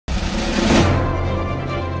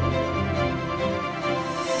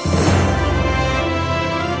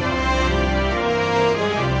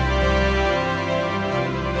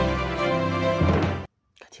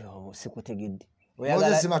sikutegedde.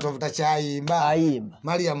 Moses Matovuta kyayimba. Ayimba.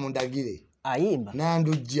 Maria Mundagire. Ayimba.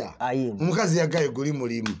 Nandujja. Ayimba. Omukazi yagaye guli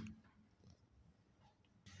mulimu.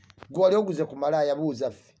 Gwali oguze ku Malaya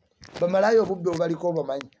buuza ffe. Bamalaya obubbe obaliko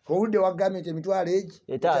bamanyi. Obudde wagamye emitwalo egi.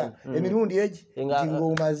 Emirundi egi. Tingo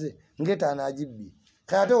umaze. Ngetaana agibbi.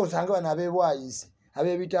 Kate osanga bana abebwayise.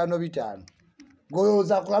 Abebitaano bitaano.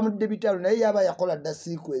 Goyoza kulamudde bitaano naye yaba yakola dda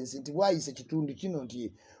sequence nti bwayise kitundu kino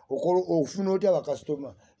nti ofuna otya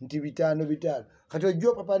bakasitoma nti bitaano. Kati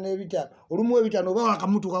ojjo papa n'ebitaano olumu ebitaano oba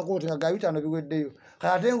wakamutukako oti nga bitaano biweddeyo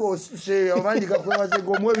kate ng'ose omandika kwebaze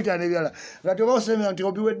ng'omuwa ebitaano ebirala kati oba osemera nti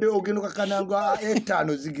obiwedde ogenda okakananga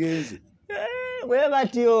etaano zigenze bwe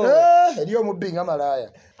batyo eri omubbi nga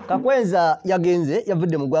Malaya. Kakwenza yagenze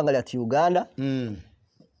yavudde mu ggwanga lya Uganda.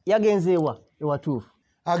 Yagenze ewatuufu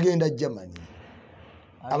agenda Germany.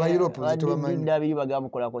 Aba Europe zitobamanyi abiri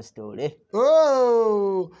bagamukolako story.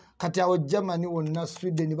 Kati awo Germany wonna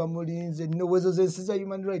Sweden bamulinze nowezo zensi za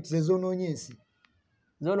human rights ezonoonye ensi.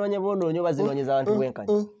 Zonoonye bonoonye bazinoonyeza abantu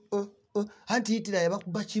bwenkanya. Anti Hitler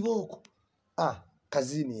yabakuba kibooko.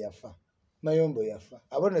 Kazini yafa. Mayombo yafa.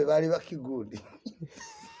 Abono be baali bakigundi.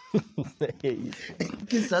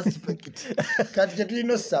 Kisuspect. Kati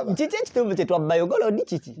kyetulina osaba. Kiki ekitundu kye twabbayo golodi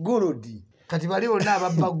kiki? Golodi. Kati bali bonna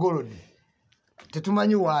ababba golodi.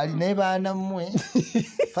 Tetumanyi waali naye baana mmwe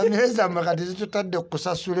famire zammwe kati zitutadde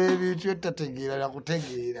okusasula ebintu etategeera na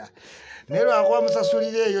kutegeera naye lwakuba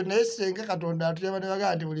musasulire eyo naye senga Katonda atuyamba ne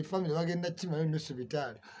bagamba nti buli famire bagenda kimayo nno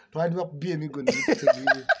sibitaali twali bakubye emigo ne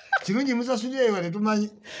tutegeere kirungi musasulire eyo tetumanyi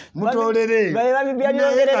mutoolere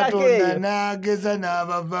naye Katonda n'ageza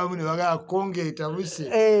n'abavaamu ne bagamba kongeeta buse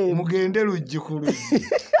mugende luggi ku luggi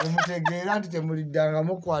mutegeera nti temuliddanga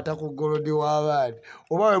mukwata ku golodi w'abaana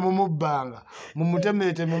oba we mumubbanga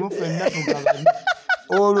mumutemeeteme mufenna tugabane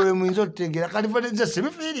olwo we muyinza otutegeera kati foteza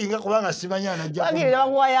sibifiiringa kubanga simanya anajja bagirira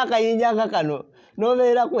bakuwayo akayinja nga kano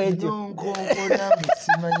n'obeera ku ekyo nkonkonamu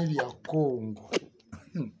simanyi bya Congo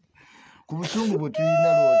ku busungu bwe tulina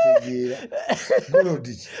lw'otegeera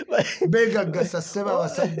golodi beegaggasa sseba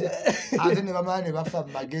abasajja ate ne bamala ne bafa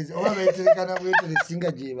mu magezi oba beeterekana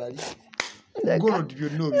bweteresinga gye bali golodi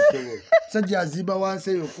byonna obisobola sajja azimba wansi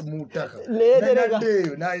eyo mu ttaka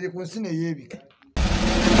naddeeyo naire ku nsi neyeebika.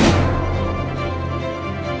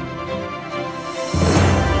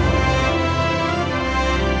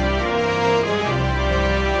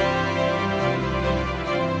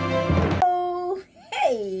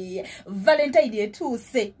 Valentine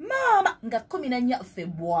etuuse mama nga 14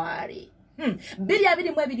 February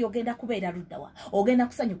 2022 ogenda kubeera luddawa ogenda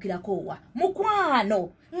kusanyukirako wa mukwano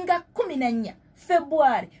nga 14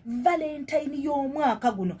 February Valentine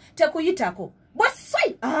y'omwaka guno tekuyitako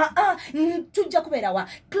bwasai tujja kubeera wa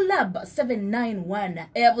Club 791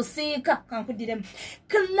 ebusiika kankuddiremu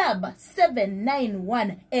Club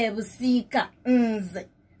 791 ebusiika nze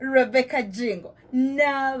Rebecca Jingo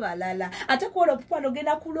n'abalala ate kuola opukwano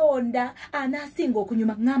ogenda kulonda anaasinga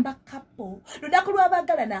okunyuma ngamba kapo lunaku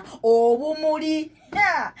lw'abagalana obumuli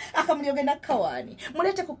akamuli ogenda kawaani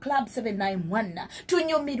mulete ku Club 791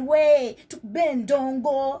 tunyumirwe tukube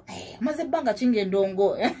endongo maze ebbanga kinga endongo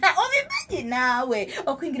obimanyi naawe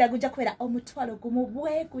okuyingira gujja kubeera omutwalo gumu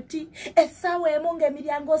bwekuti essaawa emu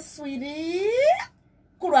ng'emiryango swiri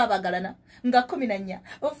kulwabagalana nga 14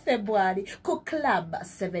 February ku Club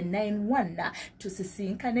 791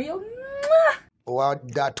 tusisinkaneyo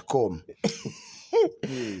wa.com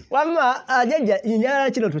wamma ajajja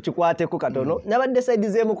inyala kino tukikwateko katono nabadde side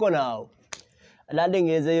z'emukono awo nande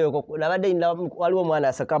ngezeyo nabadde waliwo mwana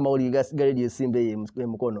asaka amawuli gasigale esimbe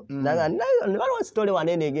y'emukono nabaliwo story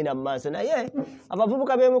wanene egenda mu maaso naye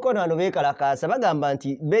abavubuka b'emukono ano beekalakaasa bagamba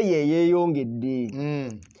nti beeyi eyeeyongedde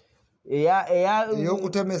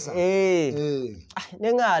yokutemesa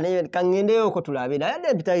nengane kangendeyo ko tulabe naye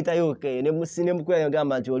ndebitayita yoke ne musine mukwaya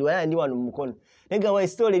gamba nti oli waya ndi wano mu mukono nega wa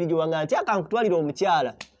story lijo wanga nti akankutwalira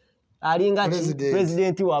omukyala alinga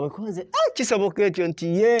president waabwe konze kisoboka ekyo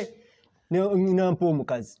nti ye nampo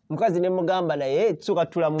omukazi ne mugamba naye tusoka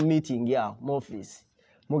tula mu meeting yawo mu office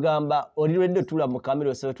mugamba olirwedde tula mu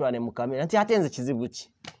kamera osotwa ne mu kamera nti atenze kizibu ki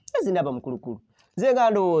ezindaba mukulukulu nze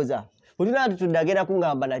ngandowooza ulina tutudagera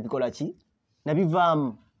kungamba nabikola ki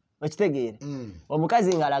nabivaamu okitegeera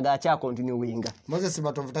omukazi ngalaga akya continue winga Moses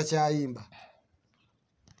Matovuta kyayimba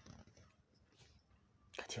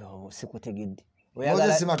kati sikutegedde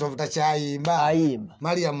Moses Matovuta kyayimba ayimba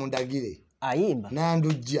Maria Mundagire ayimba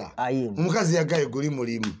nandujja ayimba omukazi yagaye guli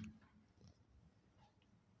mulimu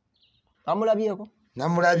amulabyeko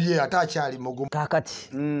namulabye ate akyali mugumu kakati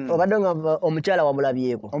obadde nga omukyala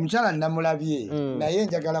wamulabyeko omukyala namulabye naye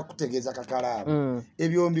njagala kutegeeza kakalaamu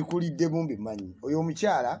ebyo mbikulidde mumbimanyi oyo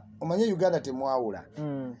omukyala omanye Uganda temwawula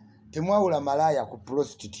temwawula malaya ku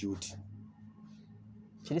prostitute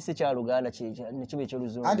kirisi kya Luganda nekiba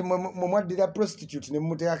ekyoluzungu anti mumwaddira prostitute ne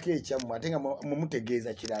mumuteekako ekyammwe ate nga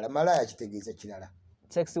mumutegeeza kirala malaya kitegeeza kirala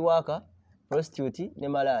sex worker prostitute ne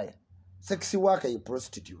malaya sex worker ye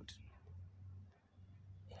prostitute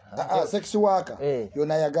sex worker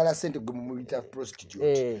yona ayagala sente gwe mumuyita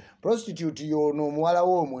prostitute prostitute yono omuwala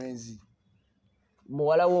w'omwenzi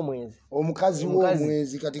omukazi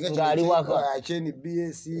w'omwenzi kati ngakyeni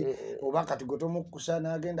BS oba kati gotomukusa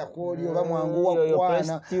n'agenda kwoli oba mwangu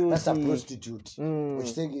wakwana nasa prostitute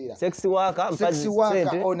okitegeera sex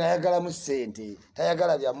worker ono ayagalamu sente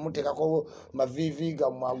tayagala byamutekako mavivi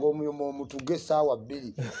gammwe ag'omutu g'essaawa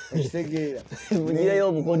 2 okitegeera ogireyo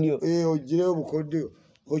obukodyo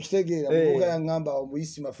okitegeera muvuga yaŋŋamba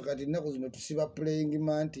Isma ffe kati ennaku zino tusiba playing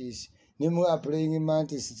mantis nimuwa playing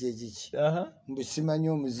mantis kyekiki mbu simanyi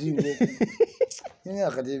omuzingo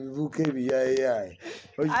kati ebivuuka ebiyayeyaye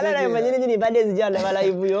alala manyini nyini badde zijanda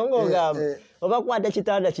balayivu yongogamba oba kwata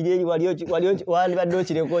kitanda kiri eri wandibadde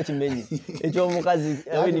okireko okimenyi ekyomukazi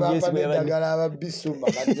abedagala ababisuma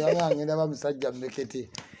kati ngenda bamusajja mmekete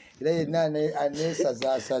era yenna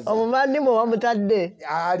anesazasaza omumandimu wamutadde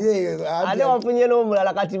ate wafunye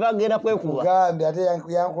n'omulala kati bagenda kwekuba gambe ate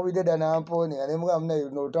yankubidde dda namponi nga nemuga muna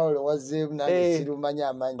n'olutalo lwazzeemu nange sirumanya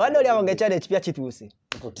amaanyi wadde oli awo ngaekyalo ekipya kituuse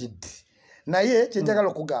kutidde naye kyenjagala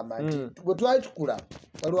okugamba nti bwe twali tukula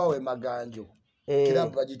waliwo emaganjo era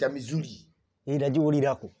bagiyita mizuli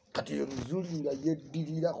nagiwulirako kati eyo mizuli nga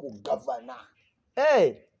yeddirira ku gavana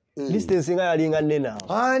distance nga yalinga nnene awo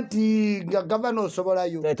anti nga gavana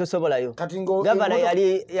osobolayo tosobolayo kati gavana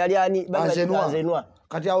yali ani Azenwa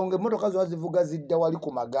kati awo ng'emmotoka zonna zivuga zidda wali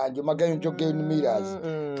ku maganjo g'enmiras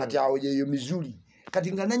kati awo yeyo mizuli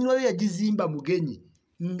kati nga nanywayo yagizimba mugenyi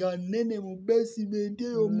nga nnene mu basement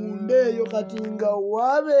eyo munda eyo kati nga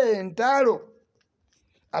wabe entalo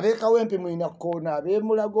abekawempe mulina koona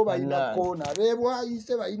abemulago balina koona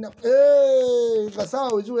abebwayise balina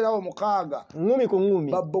kasaawa weziwerawo 6 ngumi ku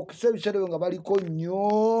ngumi babokisa ebisero nga baliko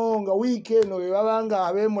nnyo nga wiiki eno bwe babanga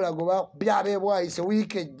abemulago byabebwayise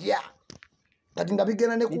wiiki ejja kati nga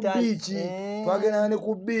bigenda ne ku biiki twagenda ne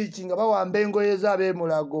ku biiki nga bawamba engoye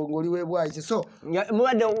z'abemulago ng'oli webwayise so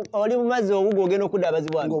mubadde oli mu mazzi obugo ogenda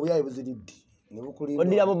okuddabazibwa ng'obuyayi buziridde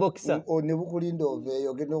oddira mu bokisa ne bukulinda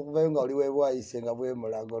oveeyo ogenda okuvayo nga oli webwayise nga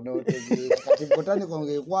bwemulago n'otegeera kati botaniko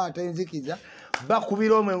ng'ekwata enzikiza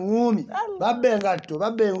bakubira omwe ngumi babba engatto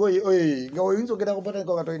babba engoye nga oyinza ogenda ku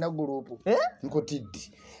botaniko nga tolina gurupu nkutidde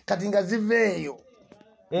kati nga ziveeyo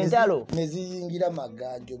entalo ne ziyingira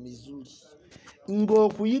maganjo mizuli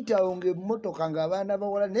ng'okuyitawo ng'emmotoka ng'abaana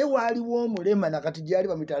bawala naye waaliwo omulema nakati gyali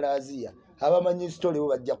bamuyita Laziya abamanyi sitole bo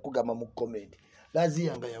bajja kugamba mu komenti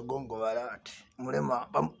Laziya nga yagongoba ati mulema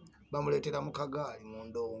bamuleetera mu kagaali mu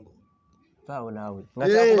ndongo paawo naawe nga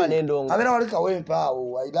kyakuba n'endongo abeera wali kawempe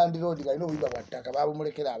awo Island Road nga alina obuyimba bwa ttaka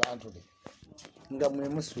babumulekera abantu be nga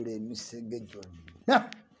mwemusula emisege gyonna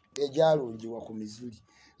egyalungiwa ku mizuli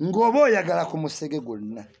ng'oba oyagala ku musege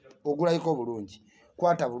gwonna ogulayiko bulungi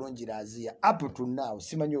kwata bulungi Laziya up to now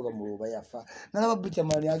simanyi oba muloba yafa nalaba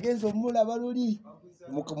Buchamani agenza omulaba luli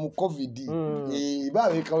mu covid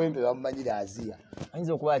babekawempe bamumanyi Laziya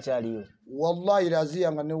ayinza okuba akyaliyo wallahi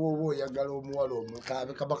Laziya nga newoba oyagala omuwala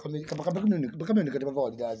omubakameni kati bava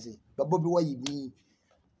wali Laziya babobi wayini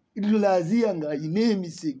Laziya nga ayina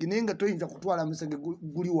emisege naye nga toyinza kutwala musege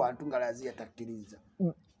guli wantu nga Laziya takkiriza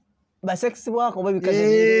basex wako oba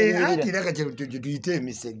bikaze anti laka tuyite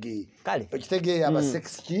emisege kale okitegeera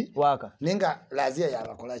abasex ki waka naye nga Laziya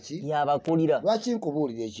yabakola ki yabakulira lwaki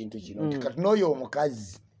nkubuulira ekintu kino nti kati n'oyo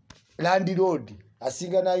omukazi Landlord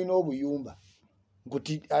asinga n'alina obuyumba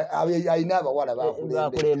nkuti alina abawala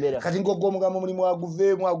bakulembera kati ng'ogw'omugambo mulimu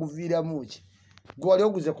aguveemu aguviiramu ki gwe wali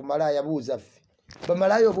oguze ku Malaya buuza ffe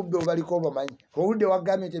bamalaya obubbe obaliko bamanyi obudde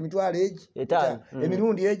wagambye nti emitwalo egi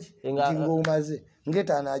emirundi egi nti ng'omaze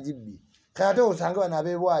ng'etaano agibbye kati ate osanga bano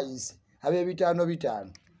abebwayise ab'ebitaano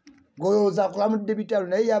ng'olowooza akulamudde 5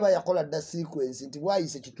 naye yaba yakola dda sequence nti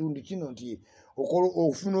bwayise kitundu kino nti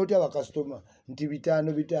ofuna otya bakasitoma nti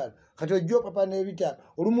 5 kati ojja opapa n'5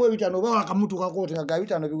 olumu 5 oba wakamutukako oti nga ga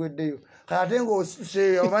 5 biweddeyo kati ate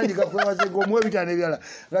ng'osuse omandika kwebaze ng'omuwa 5 ebirala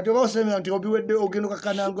kati oba osemera nti obiwedde ogenda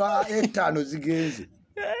okakananga 5 zigenze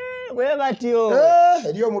bwe batyo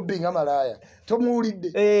eri omubbi nga Malaya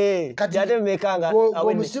tomuwulidde kati ate mmekanga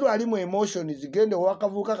omusiru ali mu emotion zigende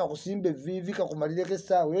owakavuuka kakusimba evivi kakumalireko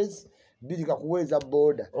essaawa ezi 2 kakuweeza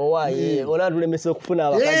boda owaye olaba tulemesa okufuna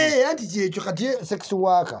abakazi anti kyekyo kati sex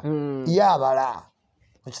worker yabala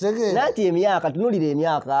okitegeera nanti emyaka tunulira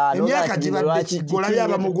emyaka gibadde kigola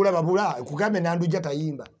yaba mugula babula kugambe nandujja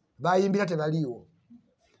tayimba bayimbira tebaliiwo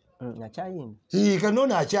Nachayimba.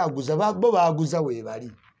 Kanona akyaguza bo baaguza we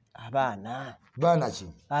bali. Baana ki?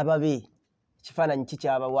 Ababe. Kifaananyi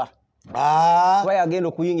kikyabawa. Kuba yagenda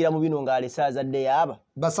okuyingira mu bino ng'alese azadde yaaba.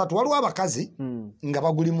 Basatu waliwo abakazi nga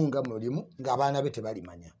bagulimu nga mulimu ng'abaana be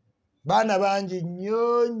tebalimanya. Baana bangi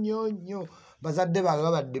nnyo. Bazadde baabwe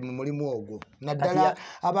babadde mu mulimu ogwo. Naddala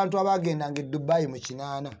abantu abaagendanga e Dubai mu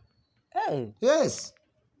 8. Yes.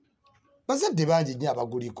 Bazadde bangi nnyo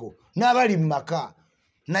abaguliko. N'abali mu maka.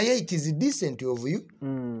 Naye it is decent of you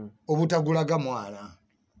obutagulaga mwana.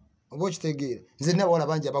 Oba okitegeera. Nze n'abawala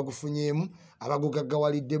bangi abagufunyeemu,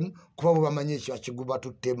 abagugaggawaliddemu kuba bwe bamanyi ekyo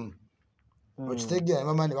akigubatuttemu. Okitegeera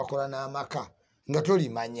mama ne bakola n'amaka nga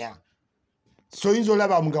tolimanya. So oyinza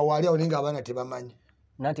olaba nga waali awo naye ng'abaana tebamanyi.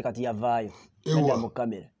 Nanti kati yavaayo. Nadda mu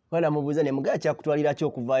kamera. Wana mubuuza ne mugaya kyakutwalira ki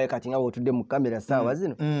okuvaayo kati nga bw'otudde mu kamera ssaawa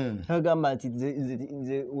zino. Agamba nti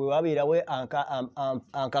nze we wabeerawe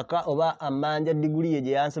ankaka oba amanja diguli ye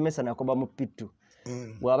gye yansomesa nakoba mu pittu.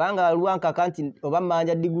 Bw'abanga alwankaka nti oba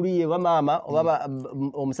manja diguli ye oba maama oba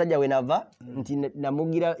omusajja we nava nti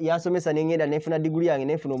namugira yansomesa n'engenda n'enfuna diguli yange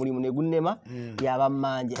n'enfuna omulimu ne gunnema yaba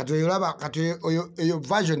manja. Kati oyo olaba kati eyo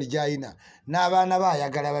version gy'ayina n'abaana be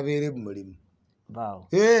ayagala babeere mu mulimu.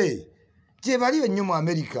 Gye baliyo nnyo mu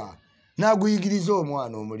Amerika n'aguyigiriza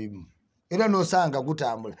omwana omulimu era n'osanga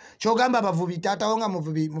gutambula. Ky'ogamba abavubi taatawo nga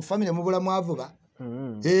muvubi mu famire mubulamu avuba.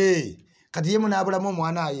 Kati ye munaabulamu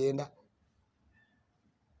omwana ayenda.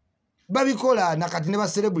 Babikola na kati ne ba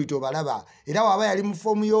celebrity obalaba era waba yali mu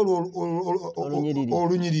foomu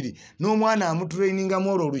y'olunyiriri n'omwana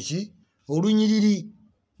amutrainingamu olwo olunyiriri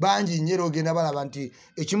bangi nnyo ogenda balaba nti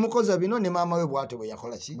ekimukoza bino ne maama we bw'ate bwe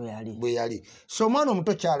yakola ki bwe yali. So omwana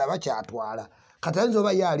omuto kyalaba kyatwala kati ayinza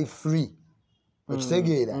oba ye ali free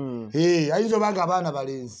okitegeera. Ayinza oba nga abaana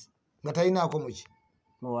balenzi nga talinaako muki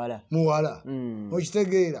muwala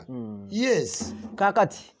okitegeera. Yes.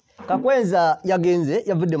 Kakati Kakwenza yagenze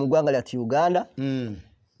yavudde mu ggwanga lya Uganda.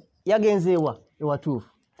 Yagenze ewatuufu.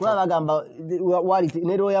 Kuba bagamba wali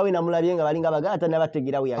nero yawe namulabye nga balinga bagata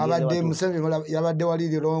nabategera we yagenze. Abadde musembe yabadde wali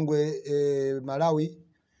Lirongwe Malawi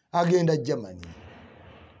agenda Germany.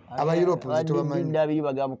 Aba Europe zitobamanyi. Ndabiri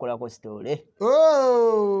bagamukolako story.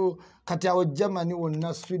 Kati awo Germany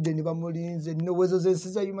wonna Sweden bamulinze no wezo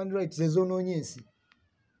zensiza human rights ezonoonye ensi.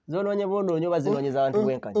 Zonoonye bondo bazinonyeza abantu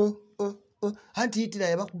bwenkanya. Anti Hitler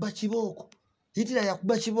yabakuba kibooko. Hitler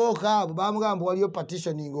yakuba kibooko abo bamugamba waliyo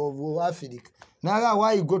partitioning of Africa. Naga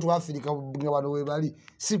why you go to Africa nga bano we bali.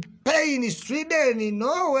 Spain, Sweden,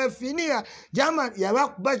 Norway, Finland, Germany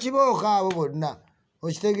yabakuba kibooko abo bonna.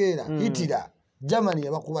 Okitegeera Hitler Germany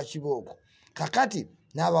yabakuba kibooko. Kakati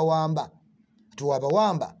n'abawamba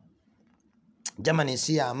tuwabawamba Germany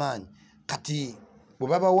si amaanyi kati bwe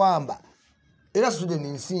babawamba era Sweden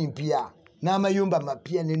nsi mpya n'amayumba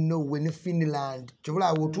mapya ne Norway ne Finland kyobula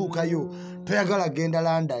awotuukayo toyagala genda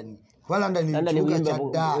London kuba London kibuga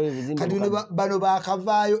kyadda kati bano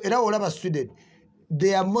bakavaayo era olaba Sweden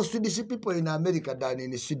there are more Swedish people in America than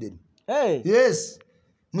in Sweden. Yes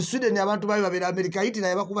mu Sweden abantu bayo babera America Hitler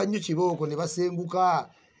yabakuba nnyo kibooko ne basenguka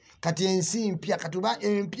kati ensi mpya katuba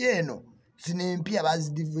empya eno sinempya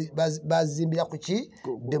bazimbira ku ki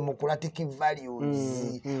democratic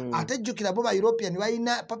values. Ate jjukira bo ba European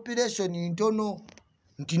balina population ntono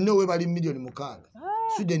nti nowe bali milioni 6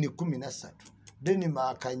 Sweden 13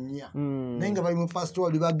 Denmark 4 nenga bali mu first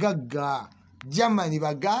world bagagga Germany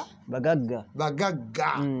bagagga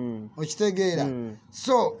okitegeera.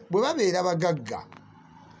 So bwe babeera bagagga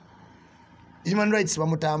human rights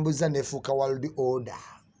bamutambuza nefuuka world order.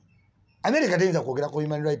 America tayinza kwogera ku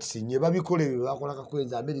human rights nye babikola ebyo bakola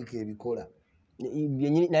Kakwenza America ebikola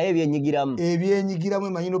naye ebyenyigiramu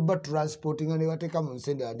emanyino ba transporting ne bateeka mu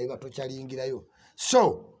nsendera ne batokyalingirayo.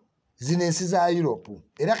 So zino ensi za Europe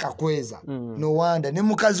era Kakwenza no wanda ne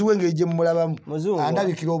mukazi we ngeri gye mulabamu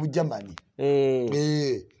andabikira obujamani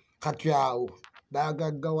kati awo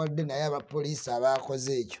bagaggawadde naye abapoliisi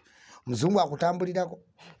abakoze ekyo muzungu akutambulirako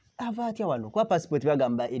avatya wano kwa passport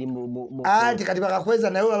bagamba eri mu anti kati Kakwenza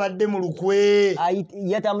naye babadde mu lukwe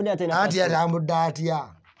yatambudde atena anti yatambudde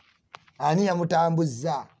atya ani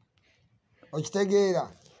yamutambuzza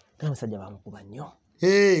okitegeera kamusajja bamukuba nnyo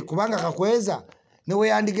kubanga Kakwenza newe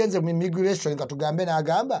yandigenze mu immigration katugambe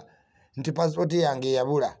n'agamba nti passport yange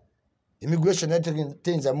yabula immigration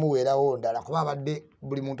tenza muweerawo ndala kuba abadde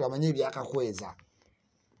buli muntu amanye ebya Kakwenza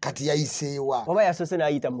kati yayiseewa oba yasose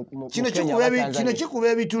n'ayita mu kino kikuba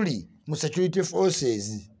ebituli mu security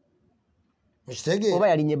forces okitegeera oba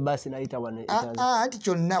yalinye basi n'ayita wano anti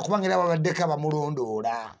kyonna kubanga era babaddeko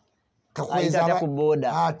abamulondoola Kakwenza ku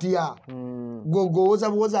boda atya gogowoza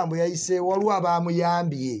buwoza mbu yayiseewa waliwo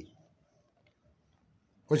abaamuyambye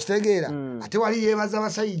okitegeera ate wali yeebaza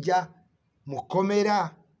abasajja mu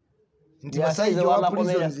kkomera nti basajja wa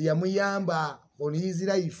prisons yamuyamba on his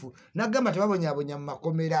life nagamba tebabonyabonya mu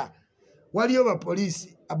makomera waliyo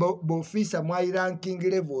bapoliisi baofiisa mu high ranking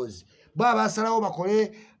levels baba basalawo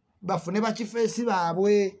bakole bafune bakifeesi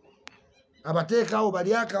baabwe abateekawo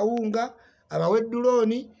bali akawunga abawe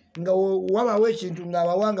dulooni nga wabawo ekintu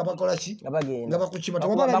ng'abawanga bakola ki nga bakukima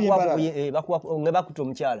bakuta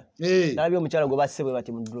omukyala nalabye omukyala gwe basse bwe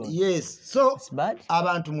bati mu dulooni yes so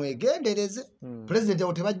abantu mwegendereze pulezidenti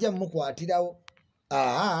awo tebajja mumukwatirawo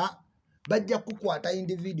bajja kukwata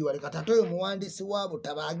individual kati oyo muwandiisi waabo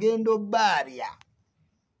taba agenda obbaalya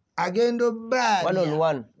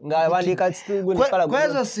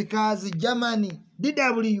kwezo sikazi Germany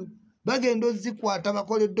DW bagenda ozikwata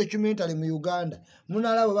bakole documentary mu Uganda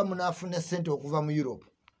munalabo ba munafuna sente okuva mu Europe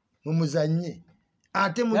mumuzanye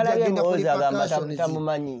ate mujagenda kuli pakasoni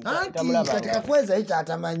kati Kakweza ita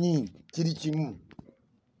atamanyi kiri kimu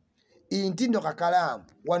intindo Kakalaamu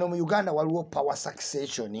wano mu Uganda waliwo power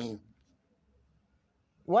succession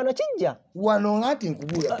wano kijja wano ngati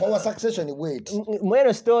nkubuya power succession wait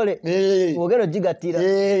mweno story ogero jigatira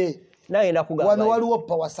naenda kugamba wano waliwo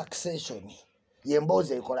power succession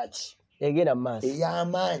yemboze ekola ki egenda maaso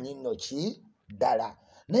ey'amaanyi nno ki ddala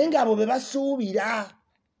naye ng'abo be basuubira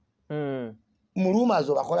mu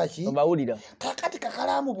rumazo bakola ki bawulira kakati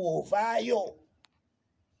Kakalaamu bw'ovaayo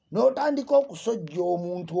n'otandika okusojja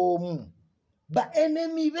omuntu omu ba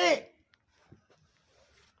enemy be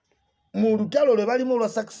mu lutalo lwe balimu olwa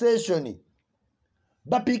succession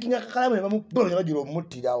bapiikinga Kakalaamu ne bamubonya bagira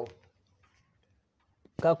omumuttirawo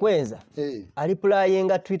Kakwenza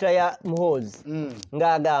alipulayenga Twitter ya Muhoozi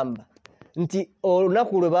ng'agamba nti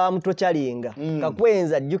olunaku lwe bamutokyalinga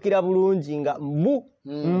Kakwenza ajjukira bulungi nga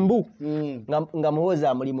mbu nga Muhoozi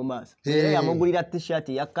amuli mu maaso era yamugulira t-shirt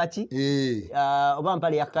ya kaki oba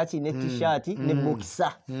mpale ya kaki ne t-shirt ne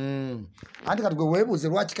bokisa anti kati gwe weebuuze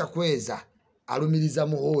lwaki Kakweza alumiriza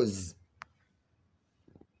Muhoozi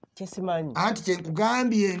kyesimanyi anti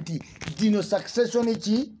kyenkugambye nti dino succession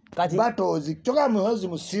ki batozi kyoka Muhoozi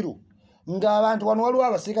musiru ng'abantu wano waliwo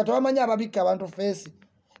abasirika tebamanyi ababikka abantu feesi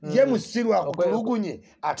ye musiru akutulugunye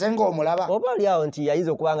ate ng'omulaba oba ali awo nti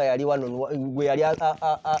yayinza okuba nga yali wano gwe yali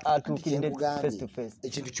atuukiride face to face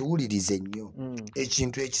ekintu kiwulirize nnyo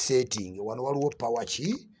ekintu ekiseetinge wano waliwo power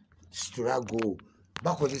ki struggle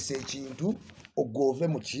bakozesa ekintu ogove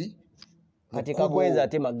mu ki kati Kakwenza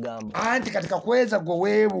ate magambo anti kati Kakweza gwe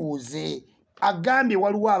weebuuze agambye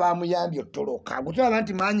waliwo abamuyambye ottoloka gutulaba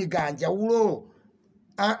nti maanyi ganjawulo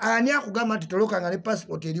ani akugamba nti toloka nga ne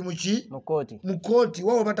passport eri muki mu kooti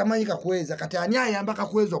wabo batamanyi Kakweza kati ani ayamba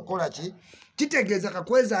Kakweza okukola ki kitegeeza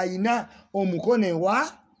Kakweza ayina omukono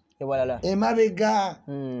wa emabega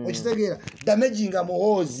okitegeera dameginga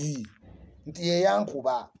Muhoozi nti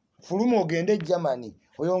yeyankuba fuluma ogende Germany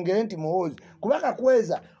oyongere nti Muhoozi kuba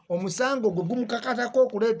Kakweza omusango gwe gumukakatako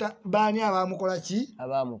okuleeta baani abamukola ki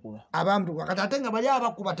abamutuka kati ate nga bali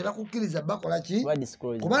abakuba tebakukkiriza bakola ki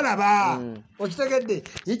kubalaba okitegedde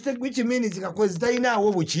wikiminizi Kakwezi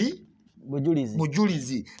talinaawo buki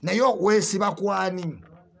bujulizi naye weesiba kwani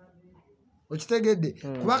okitegedde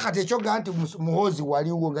kuba kati ekyoga nti Muhoozi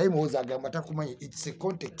waliwo nga ye Muhoozi agamba takumanyi it's a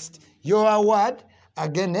context your word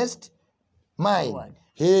against mine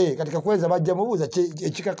kati Kakweza bajja mubuuza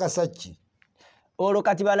ekikakasa ki olwo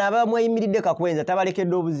kati bano abamweyimiridde Kakwenza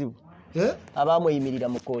tabalekedde obuzibu abamweyimirira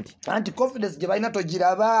mu kooti anti confidence gye balina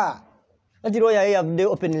togiraba kati lawyer yavudde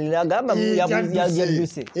openly n'agamba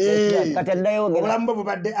yadduse kati addayo obulamu bwe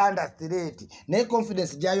bubadde under threat naye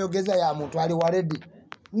confidence gyayogeza ya muntu ali waledi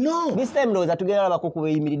no this time ndowooza tugenda labako ku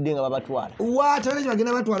beeyimiridde nga babatwala watoleki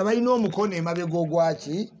bagenda batwala balina omukono emabega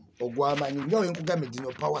ogwaki ogwamanyi nga wenkugambye dino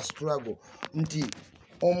power struggle nti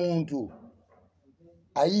omuntu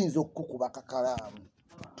ayinza okukuba Kakalaamu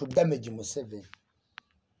to damage Museveni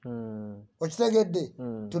okitegedde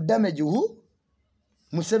to damage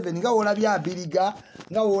Museveni nga woolabye Abiriga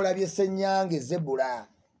nga woolabye Ssenyange Zebula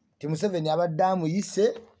ti Museveni abadde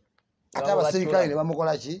amuyise ate abasirikale ne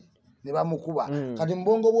bamukola ki ne bamukuba kati mu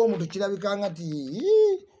bwongo bw'omuntu kirabikanga ti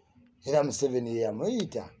era Museveni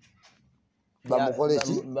yeyamuyita bamukole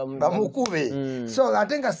ki bamukube so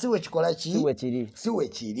ate nga siwe kikola ki siwe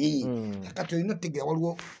kiri kati olina otegeera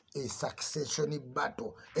waliwo succession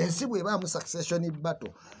battle ensi bwebaamu succession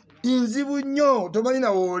battle nzibu nnyo tomanyi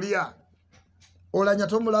nawe olya olanya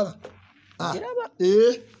tomulaba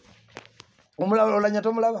omulaba olanya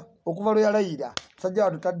tomulaba okuva lwe yalayira sajja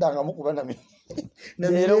watu taddangamu kuba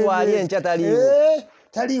nero wali enkya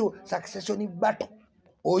taliiwo succession battle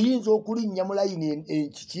oyinza okulinnya mu layini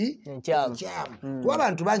enkiki enkyamu kuba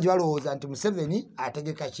abantu bangi balowooza nti Museveni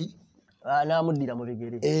ategeka ki N'amuddira mu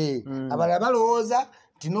bigere. Abalala balowooza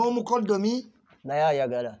nti n'omukoddomi naye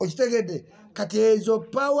ayagala. Okitegedde kati ezo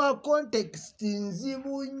power context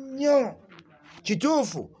nzibu nnyo.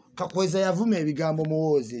 Kituufu Kakwenza yavuma ebigambo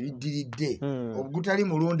Muhoozi ebiddiridde obugutali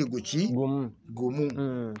mulundi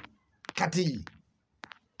gumu. Kati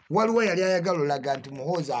waliwo yali ayagala olaga nti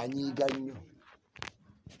Muhoozi anyiiga nnyo.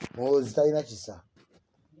 Muhoozi talina kisa.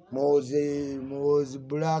 Muhoozi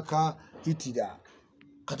Black Hitler.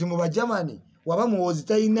 Kati mu Bajamani waba Muhoozi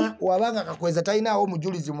talina wabanga Kakwenza talinaawo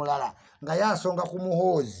mujulizi mulala nga yasonga ku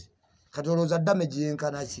Muhoozi. Kati olowooza damage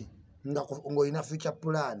yenkana ki ng'olina future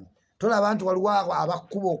plan. Tolaba nti waliwo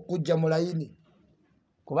abakkuba okujja mu layini.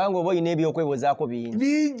 Kubanga oba olina ebyokwebuuzaako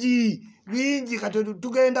bingi kati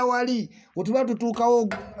tugenda wali wetuba tutuukawo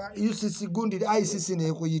UCC gundi ICC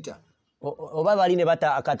nekuyita. Oba bali ne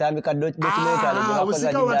bata akatambi ka documentary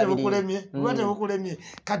obusika bukulemye.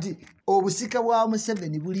 Kati obusika bwa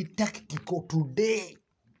Museveni buli tactical today.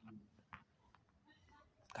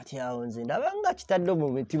 Kati awo nze ndaba nga kitadde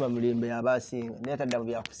mu mitima mulembe y'abasinga naye tadda mu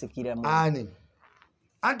byakusikiramu.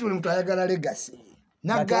 Anti buli muntu ayagala legacy.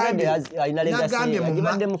 Nagambye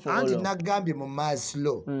mu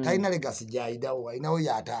Maslow talina legacy gy'ayinawo, ayinawo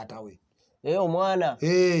ya taata we. Omwana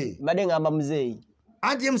mbadde ngamba muzeeyi.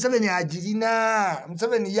 Anti ye Museveni agirina.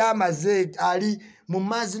 Museveni yamaze ali mu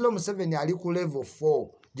Maslow. Museveni ali ku level 4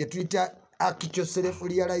 gye tuyita actual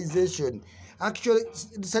self-realization. Actual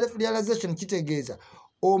self-realization kitegeeza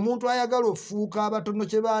omuntu ayagala ofuuka abatono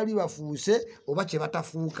kye baali bafuuse oba kye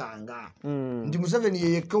batafuukanga. Nti Museveni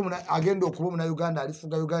yekka agenda okuba Omunnayuganda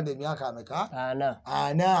alifuga Uganda emyaka ameka?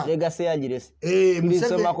 4. Legacy yagirese.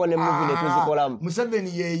 Tulisomako ne movie ne tuzikolamu.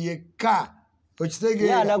 Museveni yekka.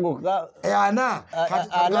 Okitegeera.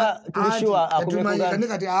 Tulishuwa akumekuga.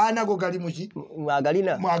 Kati anago gali muki?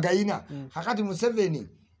 Mwagalina. Kakati Museveni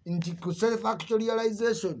nti ku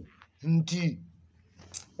self-actualization nti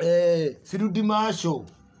Field Marshal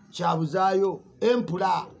kyabuzaayo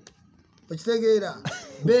empula. Okitegeera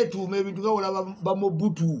beetuuma ebintu nga olaba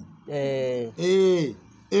bamobutu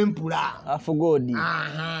empula afugodi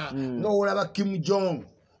nga olaba Kim Jong.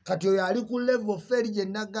 Kati oyo ali ku level feri gye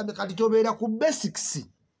nagambye. Kati tobeera ku basics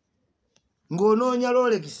ng'onoonya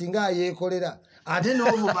Rolex nga ayeekolera ate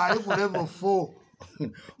n'ovuma ali ku level 4.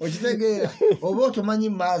 Okitegeera oba otomanyi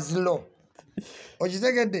Maslow.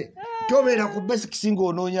 Okitegedde tobeera ku basics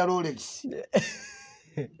ng'onoonya Rolex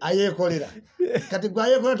ayeekolera. Kati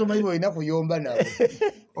gwayeekolera tomanyi olina kuyomba nawe.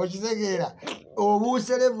 Okitegeera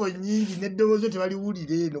obuuse level nyingi n'eddoboozi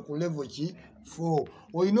tebaliwulira eno ku level 4.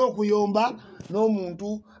 Olina okuyomba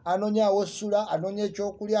n'omuntu anoonyaawo ssula anoonya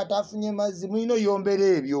ekyokulya ataafunye mazzi mulina oyombera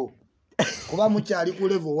ebyo kuba mukyali ku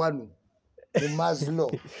level 1 mu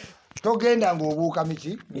Maslow. Togenda ng'obuuka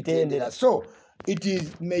miki bitendera. So it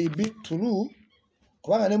may be true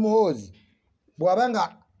kubanga ne Muhoozi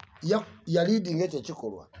bw'abanga ya leading ekyo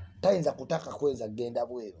kikolwa tayinza kutaka Kakwenza genda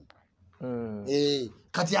bweru.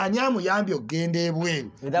 Kati ani amuyambye okgenda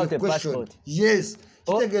ebweru? Without a passport. Yes.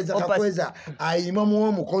 Kitegeeza Kakwenza ayima mu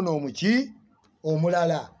omukono omuki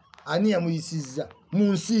omulala. Ani yamuyisizza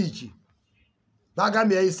mu nsi ki?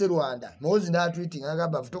 Bagambye yayise Rwanda. Muhoozi n'atweeting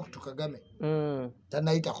agamba avutokutu Kagame.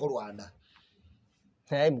 Tannayitako Rwanda.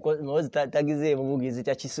 Muhoozi tagize mubugizi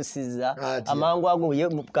kyakisusizza. Amangu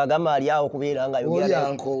ago Kagame ali awo kubeera nga yogera.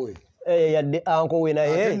 Ankowe. Yadde ankowe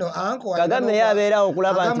naye. Kagame yabeera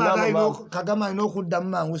okulaba nti Kagame alina okuddamu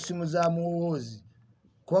mangu simu za Muhoozi.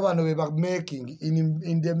 Kuba bano be making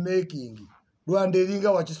in the making. Rwanda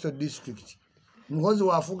eringa Wakiso district. Muhoozi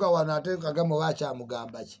wafuga wano ate Kagame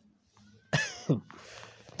wakyamugamba ki?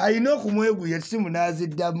 Ayina okumweguya essimu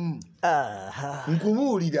n'aziddamu.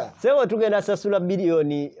 Nkubuulira. Sewo tugenda sasula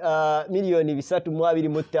miliyoni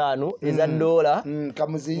 325 eza dola. Nga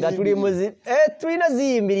tuli tulina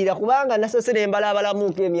ziyimbirira kubanga nasasira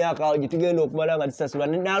embalaabalamuko emyaka awo gye tugenda okumala nga tusasula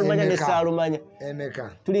n'alumanya ne Saalumanya.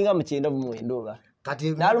 Tulinga mu 9 oba.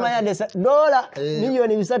 Kati n'alumanya ne dola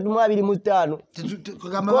miliyoni 325.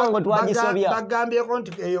 Kongo twagisobya. Bagambyeko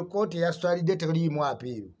nti eyo kooti eyasitwalidde teriimu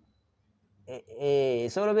apiiru.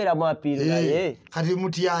 Solobera mu apiiru naye. Kati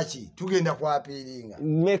mutyaki tugenda ku apiiringa.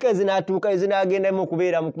 Meka ezinatuuka ezinagenda mu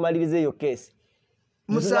kubeera mu kumaliriza eyo keesi.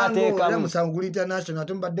 Musango international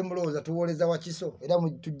tumbadde mulowooza tuwooleza Wakiso era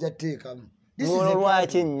tujja teekamu. This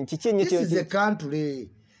is a country.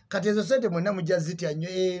 Kati ezo sente mwenna mujja zitya nnyo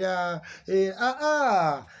era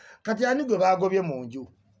kati ani gwe baagobye mu nju?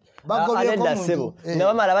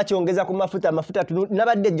 Nabamala bakyongeza ku mafuta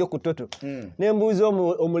nabadde ejjo ku toto nembuuza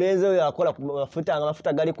omulenzi oyo akola ku mafuta nga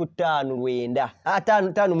mafuta gali ku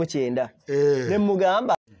 5.9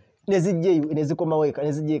 nemugamba nezikomawo eka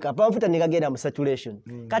nezijjeka amafuta negagenda mu saturation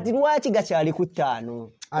kati lwaki gakyali ku 5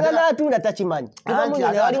 natunda takimanyi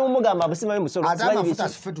wali mumugamba busimayo musolo amafuta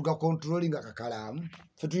ffe tugakontrolinga kakalaamu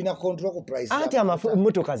ffe tulina control ku price anti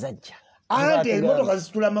emmotoka zajja anti emmotoka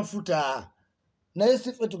zisitula amafuta naye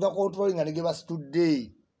si ffe tugakontrolinga ne ge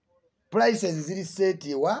basitudde prices ziri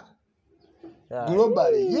setiwa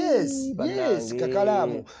globally yes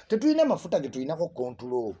kakalaamu tetulina mafuta ge tulinako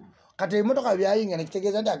control kati emmotoka byayinga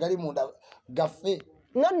nekitegeeza nti agali munda gaffe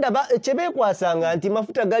nandaba kyebeekwasanga nti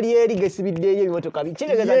mafuta gali eri gesibiddeeyo ebimotoka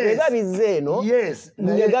kitegeeza nti ega bizze eno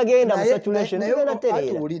ne gagenda mu saturation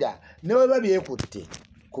atuwulira ne bwe babyekutte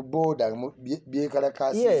ku booda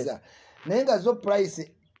byekalakasiza naye nga zo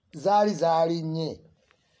price zaali nnye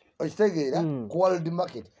okitegeera ku world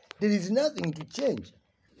market there is nothing to change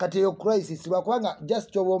kati eyo crisis lwakubanga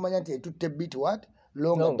just kyoba omanya nti etutte bit what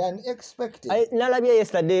longer than expected. Nalabye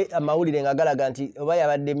yesterday amawulire nga galaga nti oba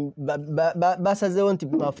yabadde basazeewo nti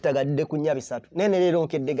mafuta gadde ku 3 nene leero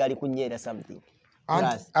nkedde gali ku 4 something.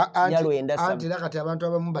 Anti nakati abantu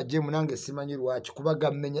abamu bajjemu nange simanyi lwaki kuba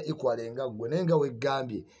gammenya ikwalenga gwe naye nga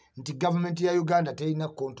weggambye nti government ya Uganda terina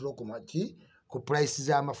control ku price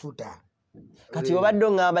z'amafuta. Kati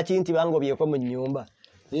obadde ngamba kinti bangobyeko mu nnyumba.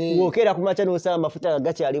 Wokera kumacha n'osaba amafuta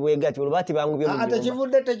gakyali bwe gati olubati bangubye mu nnyumba. Ate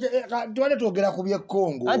kivudde twale twogera ku bye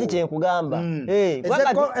Congo. Anti kye nkugamba.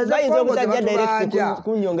 Bayinza obutajja direct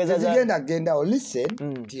kunnyongeza za. Genda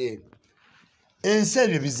listen tie. Ensi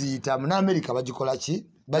ebyo biziyita mu America bagikola ki?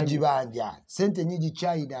 Bagibanja. Sente nyingi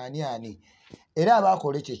China ani. Era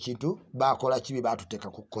abakola ekyo kintu bakola kibi batuteeka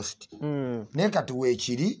ku cost. Naye kati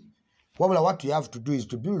weekiri wabula what you have to do is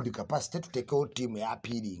to build the capacity to take out team ya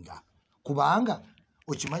appealinga. Kubanga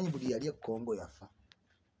okimanyi buli yali Congo yafa.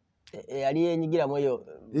 Yali yenyigira moyo.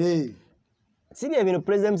 Sibi ebintu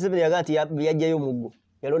President Museveni yaganti yajjayo muggo.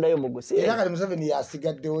 Yalondayo muggo. Era kali Museveni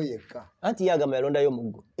yasigaddewo yekka. Anti yagamba yalondayo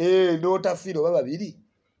muggo. N'otafiro baba babiri.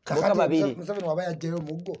 Kakati babiri. Museveni waba yajjayo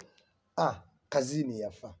muggo. Kazini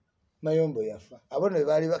yafa. Mayombo yafa. Abono be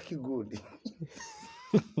baali bakigundi.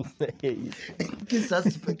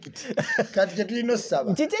 Kisuspect. Kati tetulina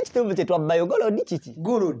osaba. Kiki ekitundu kye twabbayo golodi kiki?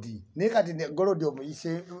 Golodi. Naye kati golodi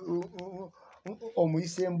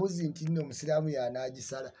omuyise embuzi nti nno omusiraamu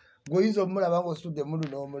y'anaagisala. Goyinza omulaba nga ositudde mundu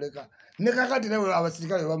n'omuleka. Ne kakati nawe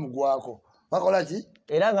abasirikale bamugwako. Bakola ki?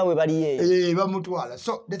 Era nga bwe bali yeeyo. Bamutwala.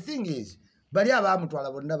 So the thing is, bali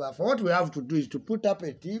abamutwala bonna bafa. What we have to do is to put up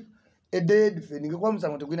a team, a dead defending. Kwa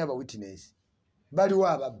musango tegulina ba witness. Bali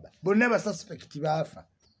wababba. Bonna ba suspect bafa.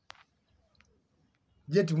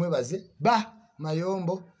 Je tumwebaze. Ba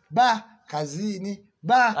Mayombo. Ba Kazini.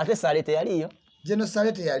 Ba. Ate Salete yaliyo. Jeno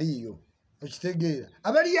Salete yaliyo. Okitegeera.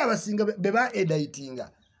 Abali abasinga beba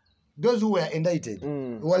indictinga. Those who were indicted.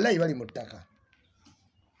 Wallahi bali muttaka.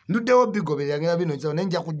 Nduddewo bigoberera ngera bino nza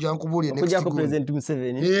nenja kujja nkubulye next kujja ku President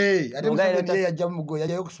Museveni. Ate Museveni yajja mu mugo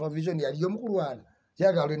yajja ku supervision yaliyo mukulwana.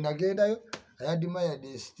 Yagalo nagendayo ayadimaya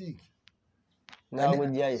the stick. Na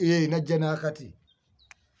mujjayo. Najja nakati.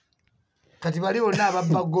 Kati baliwo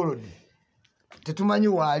n'ababba golodi. Tetumanyi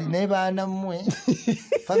waali naye baana mmwe.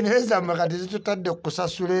 Famire zammwe kati zitutadde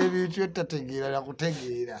okusasula ebintu etategeera na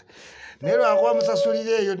kutegeera. Naye lwakuba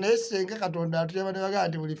musasulire eyo naye senga Katonda atuyamba ne bagamba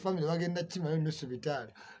nti buli famire bagenda kimayo nnusu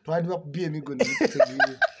bitaano. Twali bakubye emigo ne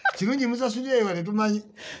tutegeera. Kirungi musasulire eyo tetumanyi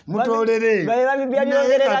mutoolere.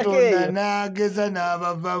 Katonda n'ageza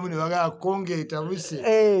n'abavaamu ne bagamba kongeeta buse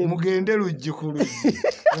mugende luggi ku luggi.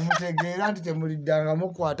 Mutegeera nti temuliddanga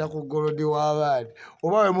mukwata ku golodi w'abaana.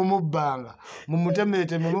 Oba we mumubbanga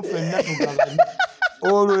mumutemerete mufenna tugabanye.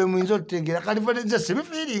 Olwe muyinza otutegeera kati ffe nze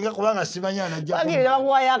sibifiiringa kubanga simanyi anajja bagirira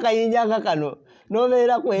bakuwayo akayinja nga kano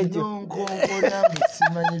n'obeera ku ekyo nkonko nambe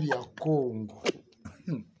simanyi bya Congo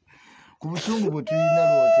ku busungu bwe tulina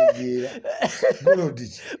lw'otegeera golodi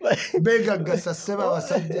ki beegaggasa sseba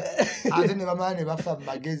abasajja ate ne bamala ne bafa mu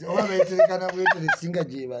magezi oba beeterekana bweteresinga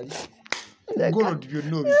gye bali golodi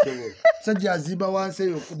byonna obisobola sajja azimba wansi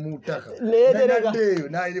eyo mu ttaka naddeeyo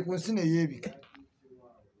naayire ku nsi neyeebika.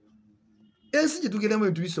 Ensi gitugeramu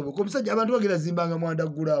ebintu bisoboka omusajja abantu bagera zimbanga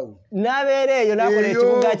mwandaggulawo n'abeera eyo n'akola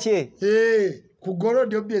ekibuga kye ku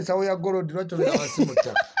golodi obbye ensawo ya golodi lwaki olera wansi mu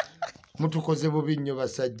ttaka mutukoze bubi nnyo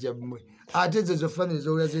basajja mmwe ate ezo famire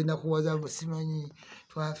zowera zirina kuwaza simanyi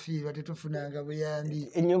twafiirwa tetufunanga buyambi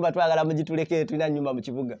ennyumba twagala mugitulekere tulina nnyumba mu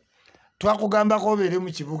kibuga twakugambako obeere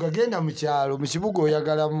mu kibuga genda mu kyalo mu kibuga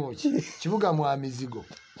oyagalamu kibuga mwa mizigo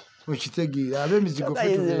okitegeera ab'emizigo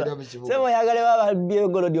ffe tubeera mu kibuga sebo oyagale bababbyeyo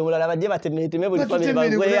golodi omulala bajje batemeeteme buli famire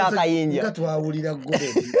bagweyo akayinja nga twawulira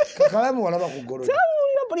golodi kakalamu walaba ku golodi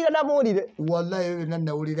mpulira namuwulire wallahi eyo byonna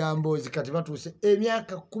nawulira mboozi kati batuuse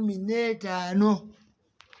emyaka 15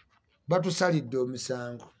 batusalidde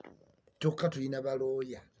omusango kyokka tulina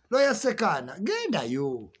balooya looya Sekaana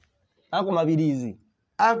gendayo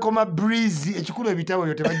akoma breeze ekikulu ebitabo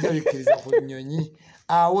byo tebajja bikkiriza ku nnyonyi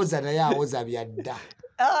awoza naye awoza byadda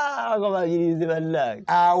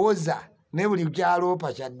awoza naye buli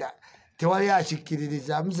kyaloopa kyadda tewali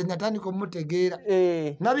akikkiririza muze natandika omutegeera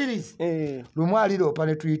Mabirizi lumu aliroopa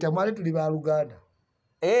ne tuyita mwali tuli ba Luganda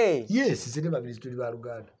yes zine Mabirizi tuli ba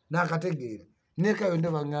Luganda n'akategeera nekayo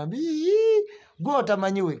ndo baŋŋambi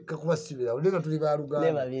gw'otamanyi wekka kuba sibira olenga tuli ba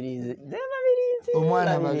Luganda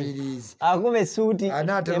omwana Mabirizi akuba essuuti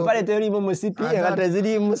empale terimu musipi engata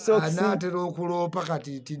zirimu sokisi anaatera okuloopa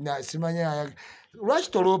kati simanya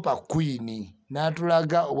lwaki toloopa Queen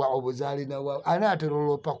n'atulaga obuzaalina bwa anaatera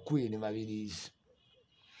oloopa Queen Mabirizi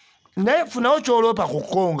naye funawo kyoloopa ku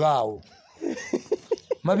Congo awo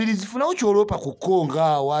Mabirizi funawo kyoloopa ku Congo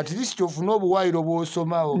awo at least ofuna obuwaayiro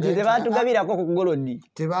bw'osomaawo tebatugabirako ku golodi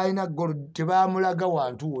tebalina golodi tebamulaga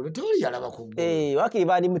wantu wona tewali yalaba ku golodi wakiri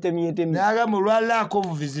bandi mutemyetemye n'agamba olwalaako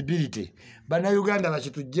of visibility bannayuganda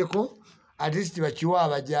bakituggyeko at least bakiwa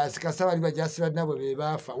abajaasi kasa bali bajaasi bannabwe be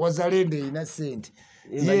baafa wazalende erina ssente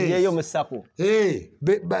yeyo mu Sako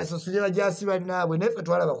basasule bajaasi bannaabwe naye ffe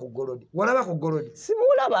twalaba ku golodi walaba ku golodi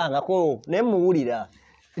simuulabangako naye muwulira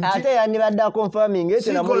ate yandibadde akonfirming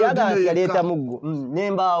ekyo namuyaga yaleeta muggo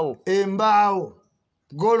embaawo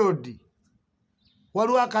golodi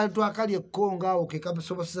waliwo akantu akali ekkongo awo ke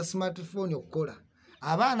kasobozesa smartphone okukola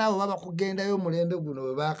abaana abo baba kugendayo omulembe guno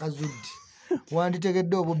bwe baakazudde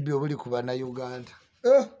wanditegedde obubbi obuli ku bannayuganda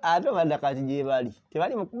ate obanda kati gyebali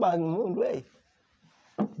tebali mukuba mundu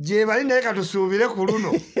gyebali naye katusuubire ku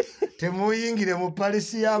luno temuyingire mu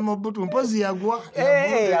palisi ya Mobutu mpozi yagwa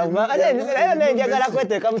njagala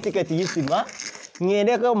kweteeka mu tiketi Isma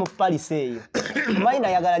ŋŋendeko mu palisi eyo manyi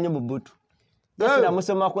nayagala nnyo Mobutu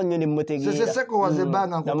namusomako nnyo nemutegeera Sako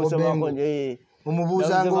wazebbanga nkukobengo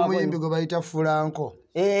omubuuzanga omuyimbi gwe bayita Fulanko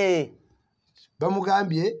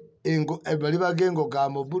bamugambye bali bagengo ga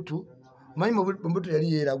Mobutu manyi Mobutu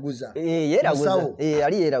yali yeeraguza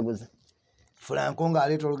yali yeeraguza Fulanko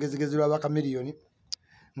ng'aleeta olugezigezi lw'abaka miliyoni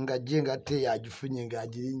ng'ajje ng'ate yagifunye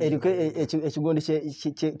ng'agirinnye eriko ekigondi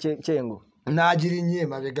kyengo n'agirinnye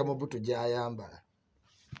emabega Mobutu gy'ayambala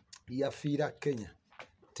yafiira Kenya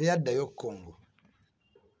teyaddayo Congo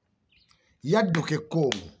yadduka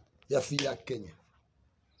Congo yafiira Kenya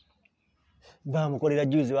bamukolera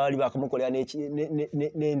juzi baali bakamukolera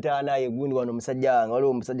n'entaana ye gundi wano omusajja wange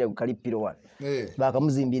waliwo omusajja gukalipiro wano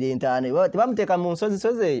bakamuzimbira entaana tebamuteeka mu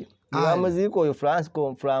nsozisozi eyo bamuziika oyo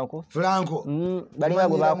Franco balinga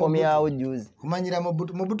gwe bakomyawo juzi kumanyira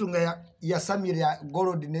Mobutu nga yasamira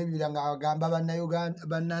golodi n'ebibira ng'agamba bannayuganda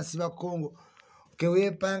bannansi ba Congo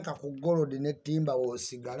keweepanka ku golodi n'ettimba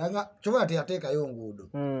woosigala nga kyobona teyateekayo nguudo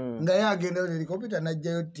nga yagendayo n'helikopita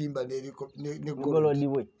n'ajjayo ttimba ne golodi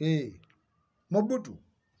bwe Mobutu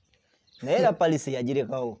naye era palisi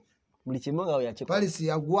yagirekawo buli kimu nga yakikola palisi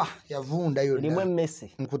yagwa yavunda yonna erimu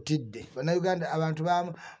emmese nkutidde bannayuganda abantu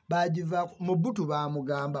bagivaako Mobutu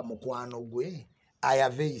baamugamba mukwano gwe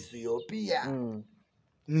ayave Ethiopia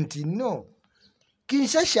nti no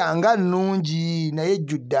Kinshasa nga nnungi naye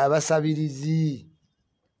ejjudde abasabirizi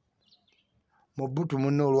Mobutu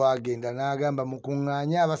munno olwagenda n'agamba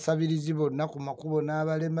mukuŋŋaanye abasabirizi bonna ku makubo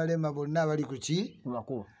n'abalemalema bonna abali ku ki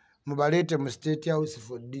makubo mubaleete mu State House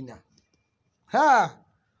for dinner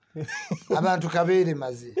abantu kabeere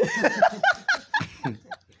maze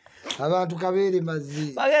abantu kabeere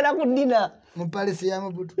maze bagenda ku dina mu palisi ya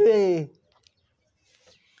Mobutu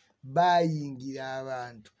bayingira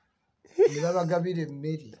abantu ne babagabira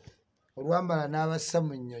emmeri olwambala n'abassa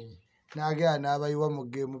mu nnyonyi n'agenda n'abayiwa mu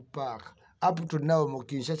game park up to now mu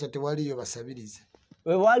Kinshasa tewaliyo basabiriza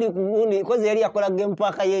wali kugundi kozi yali yakola game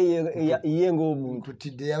park ye ng'omuntu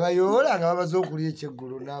tidde yabayoola nga babaze okulya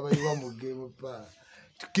ekyeggulu n'abayiwa mu game park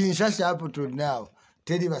Kinshasa up to now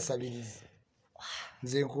teri basabiriza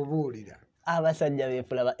nze nkubuulira abasajja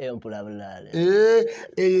beefula ba empula bulale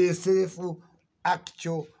self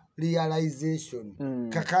actual realization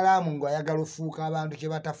kakalaamu ng'ayagala ofuuka abantu kye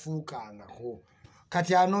batafuukangako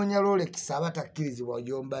kati anoonya Rolex abatakkirizibwa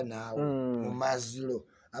oyomba naawe mu maziro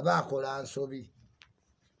aba akola nsobi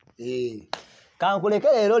kankuleke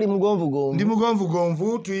leero oli mugonvugonvu ndi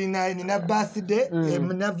mugonvugonvu nina birthday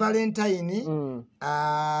na Valentine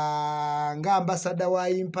nga ambassador wa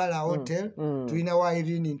Impala Hotel tulina wa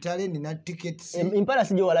Irene Ntale nina tickets Impala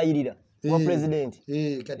sijjo walayirira wa president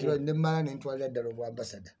kati ndemala nentwalira ddala obwa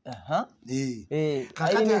ambassador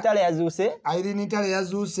Irene Ntale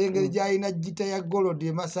yazuuse engeri gy'alina gita ya gold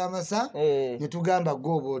emasamasa ne tugamba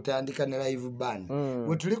gooba otandika ne live band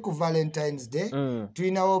we tuli ku Valentine's Day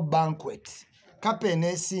tulinawo banquet kape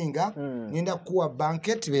nesinga ngenda kuwa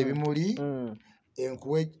banket bebimuli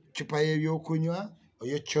enkuwe chupa y'ebyokunywa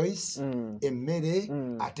oyo choice emmere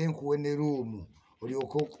ate nkuwe ne room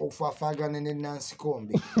olyoka okufaafagana ne Nancy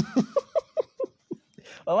Kombi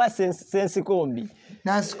oba sensi kombi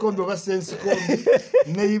Nancy Kombi oba sensi kombi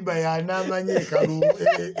neiba yanamanye kalu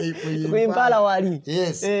kuimpala wali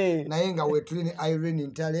yes naye nga wetuli ne Irene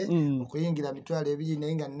Ntale okuyingira mitwalo 2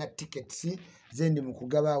 naye nga na tickets zendi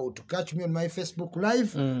mukugaba out catch me on my Facebook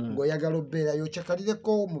live ngoyagala obeera yo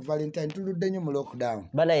chakalireko mu Valentine tuludde nnyo mu lockdown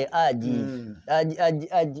bana aji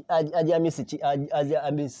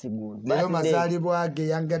amisi guno leo mazalibwa ge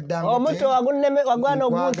yangaddango omuto wagwana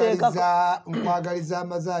ogunteekako nkwagaliza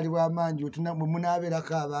amazalibwa amangi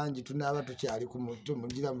munabeerako abangi tunaaba tukyali ku muto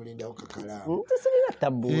mugira mulindawo kakalaamu tusinga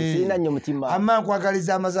tabu sina nnyo mutima amma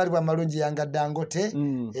nkwagaliza amazalibwa amalungi yangaddangote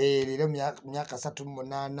leero myaka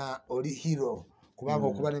 38 oli hero kubanga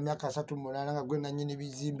okuba n'emyaka 38 nga gwe nannyini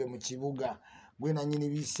bizimbe mu kibuga gwe nannyini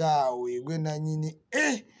bisaawe gwe nannyini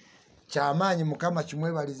kyamaanyi mukama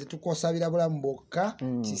kimwebalize tukosabira bulamu bwokka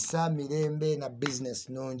kisa mirembe na business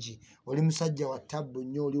nungi oli musajja wa tabu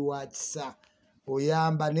nnyo oli wa kisa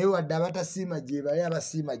oyamba naye wadde abatasiima gye bali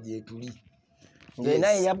abasiima gye tuli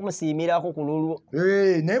naye yakumusiimirako ku lulwo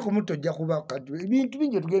naye ku mutto ojja kuba ebintu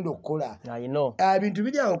bingi tugenda okukola ebintu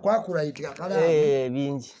biri awo kwakulayitika Kakalamu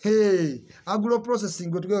bingi agro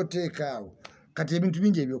processing tugenda oteekaawo kati ebintu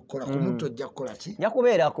bingi ebyokukola ku mutto ojja kukola ki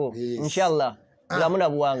njakubeerako inshallah bulamu na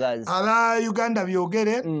buwangazi aba Uganda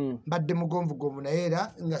byogere mbadde mugonvugonvu naye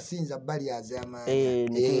era nga sinza baliazi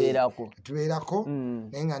amaanyi tubeerako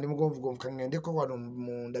naye nga ndi mugonvugonvu kangendeko wano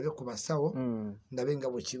mundabe ku basawo ndabe nga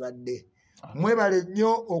bwe kibadde mwebale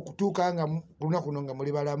nnyo okutuuka nga lunaku kuno nga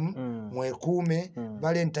muli balamu mwekuume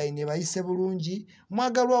Valentine bayise bulungi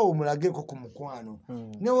mwagalwawo mulageko ku mukwano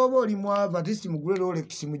ne woba oli mwava atisi mugule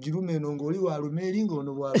Rolex mugirume eno ng'oli wa lumeeri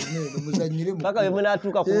ng'ono bwa lumeeri muzannyire paka bwe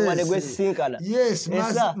munaatuuka ku mumane gwesisinkana yes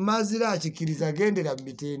mazira akikiriza gendera mu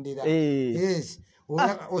mitendera yes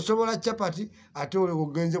osobola chapati ate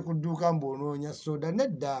ogenze ku dduuka mbonoonya soda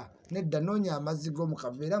nedda noonya amazzi g'omu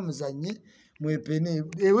kaveera muzannye mwepene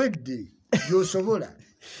ewedde gyosobola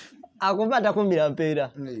akuvata kumbira mpeera